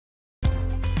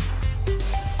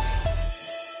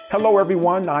Hello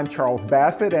everyone, I'm Charles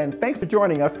Bassett and thanks for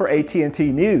joining us for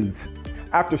AT&T News.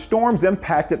 After storms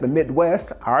impacted the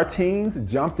Midwest, our teams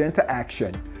jumped into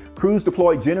action. Crews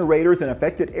deployed generators in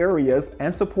affected areas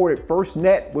and supported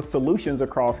FirstNet with solutions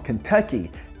across Kentucky,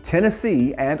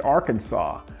 Tennessee, and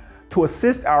Arkansas. To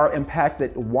assist our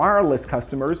impacted wireless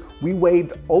customers, we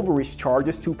waived overage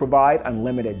charges to provide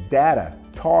unlimited data,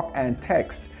 talk, and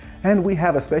text. And we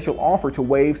have a special offer to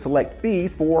waive select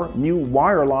fees for new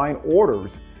wireline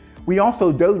orders. We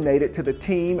also donated to the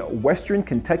Team Western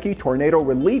Kentucky Tornado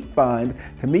Relief Fund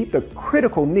to meet the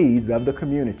critical needs of the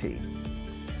community.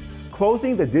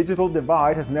 Closing the digital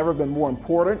divide has never been more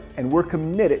important, and we're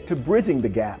committed to bridging the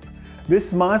gap.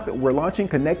 This month, we're launching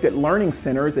Connected Learning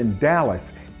Centers in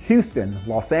Dallas, Houston,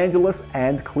 Los Angeles,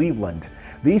 and Cleveland.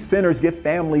 These centers give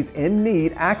families in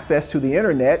need access to the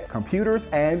internet, computers,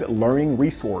 and learning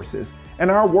resources.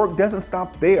 And our work doesn't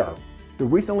stop there. The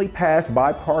recently passed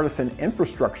bipartisan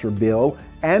infrastructure bill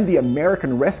and the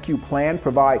American Rescue Plan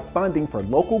provide funding for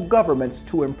local governments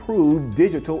to improve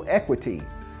digital equity.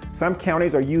 Some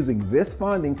counties are using this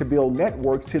funding to build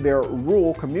networks to their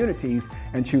rural communities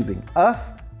and choosing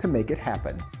us to make it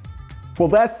happen. Well,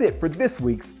 that's it for this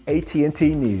week's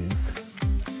AT&T News.